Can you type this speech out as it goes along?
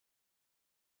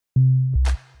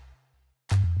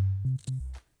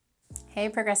Hey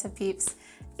progressive peeps,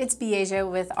 it's Beasia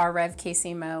with OurRev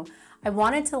KCMO. I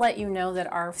wanted to let you know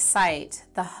that our site,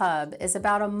 the hub, is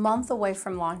about a month away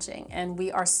from launching, and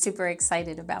we are super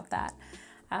excited about that.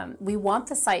 We want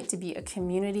the site to be a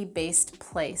community-based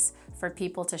place for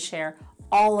people to share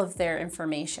all of their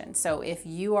information. So if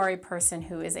you are a person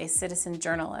who is a citizen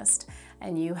journalist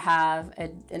and you have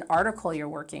an article you're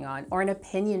working on or an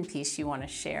opinion piece you want to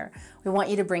share, we want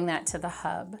you to bring that to the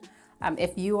hub.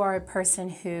 If you are a person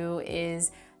who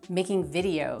is making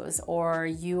videos, or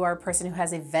you are a person who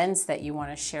has events that you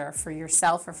want to share for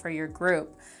yourself or for your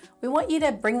group, we want you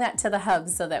to bring that to the hub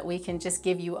so that we can just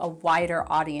give you a wider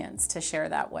audience to share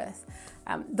that with.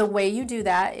 The way you do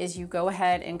that is you go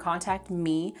ahead and contact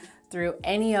me through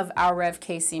any of OurRev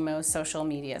KCMO's social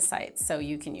media sites. So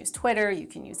you can use Twitter, you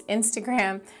can use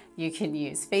Instagram, you can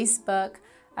use Facebook.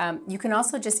 You can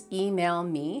also just email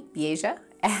me, Beasia,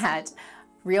 at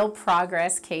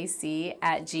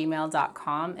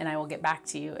realprogresskc@gmail.com, and I will get back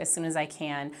to you as soon as I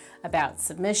can about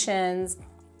submissions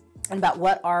and about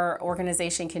what our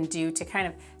organization can do to kind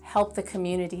of help the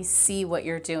community see what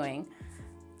you're doing.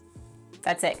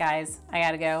 That's it, guys. I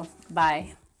gotta go.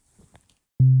 Bye.